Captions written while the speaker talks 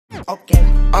Okay,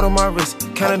 out of my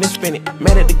wrist, counted and spin it.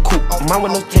 Mad at the coupe, mine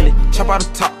with no tenant. Chop out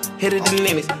the top, hit it the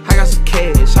limits. I got some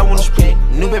cash, I wanna spend it.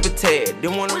 New paper tag,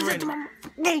 didn't wanna rent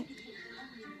it.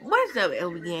 What's up,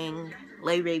 LB gang?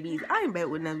 Lay babies, I ain't back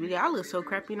with another video. I look so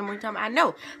crappy in the morning time, I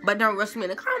know. But don't roast me in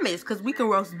the comments, because we can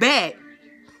roast back.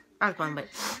 I was fun, but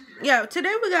yeah,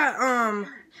 today we got, I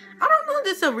don't know if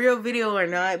this is a real video or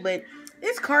not, but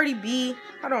it's Cardi B.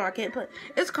 Hold on, I can't play.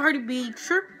 It's Cardi B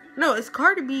it's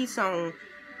Cardi B song.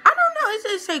 I don't know, it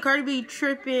says say Cardi B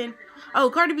trippin'.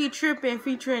 Oh, Cardi B trippin'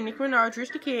 featuring Nikki Minaj,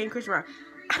 Rich the Kid, and Chris Brown.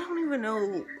 I don't even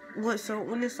know what song,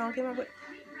 when this song came out, but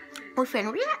we're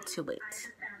finna react to it.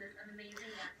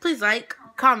 Please like,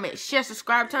 comment, share,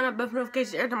 subscribe, turn on bell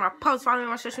notifications every time I post. Follow me on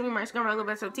my social media, my Instagram, my little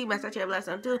best of T, my Snapchat, blast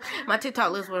on too. My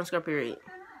TikTok list one script period.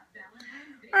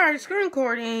 Alright, screen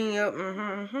recording. Yep,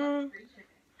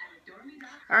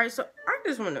 Alright, so I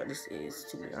just wanna know what this is,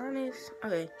 to be honest.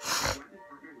 Okay.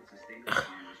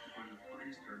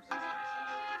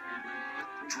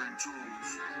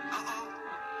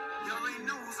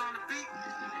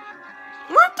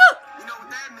 What the? You know what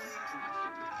that means?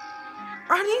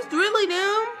 Are these really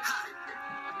them?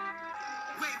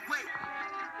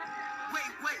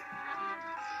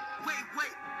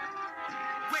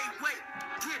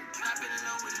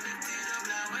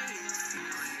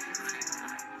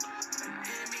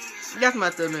 That's my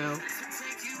thumbnail.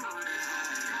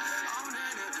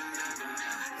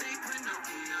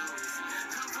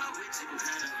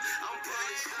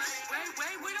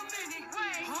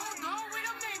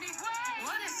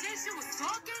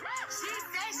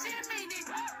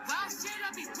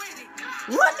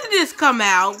 When did this come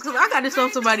out? Because I got this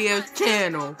on somebody else's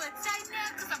channel.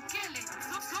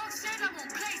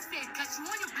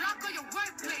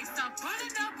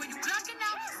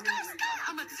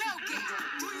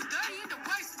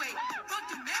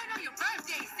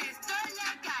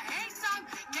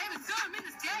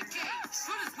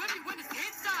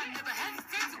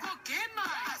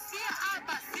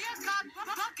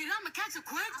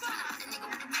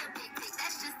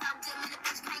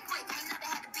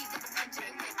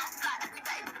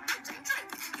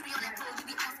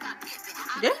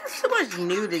 There's too much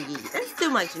nudity. There's too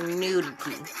much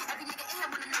nudity.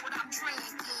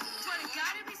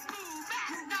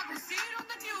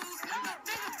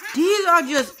 These are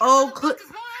just old clips.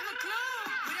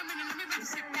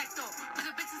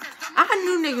 I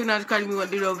knew niggas not Cardi B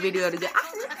want to do no video together.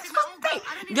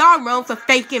 Y'all wrong for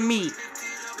faking me.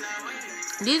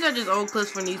 These are just old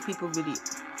clips from these people's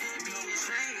videos.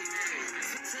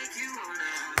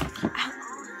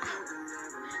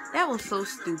 That was so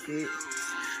stupid.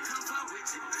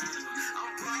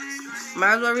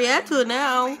 Might as well react to it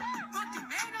now.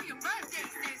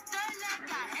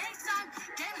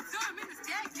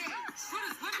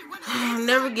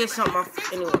 Never get something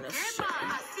off anyone else.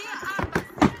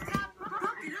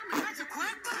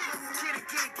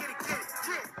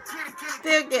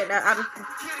 Still get that out of.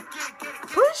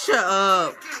 Push her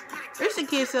up. There's a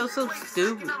kid so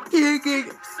stupid.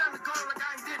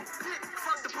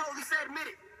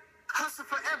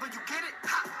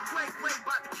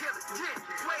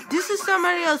 This is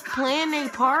somebody else playing their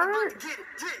part?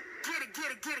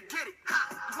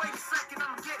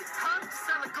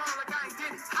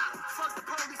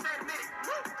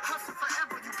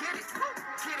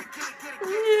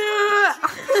 Yeah.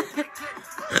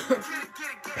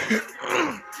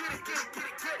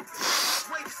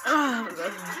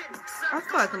 I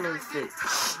feel like I'm gonna sick.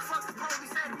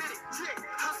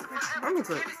 I'm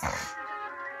good.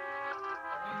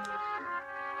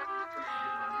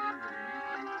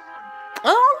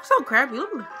 Oh, I'm so crappy.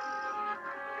 Ooh.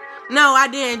 No, I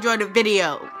didn't enjoy the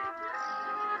video.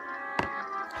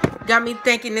 Got me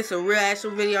thinking this a real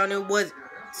actual video and it was.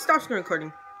 Stop screen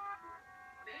recording.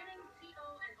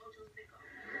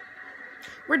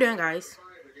 We're done, guys.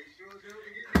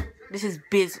 This is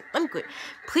business. Let me quit.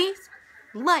 Please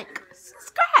like,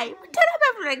 subscribe, turn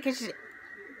on notifications.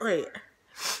 Wait.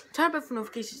 Turn on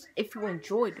notifications if you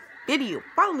enjoyed the video.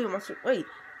 Follow me on my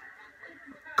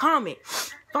comment.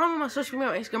 Follow me on my social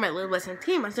media, Instagram at Little Blessing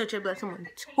Team. My Snapchat Blessing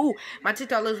 2. My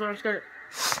TikTok lives where I'm scared.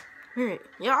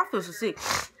 Yeah, I feel so sick.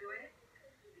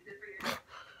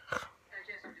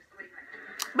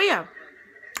 But yeah,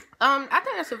 I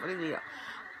think that's it for this video.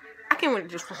 I can't wait to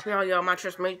just show y'all my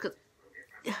transformation because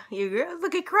your girl's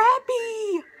looking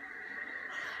crappy.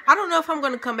 I don't know if I'm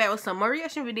gonna come back with some more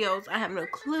reaction videos. I have no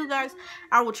clue, guys.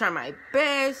 I will try my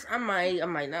best. I might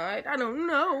not. I don't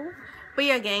know. But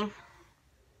yeah, gang.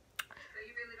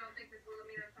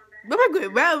 But my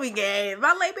good Robbie gang.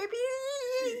 My late baby.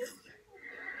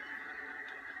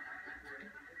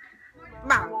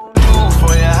 Bye.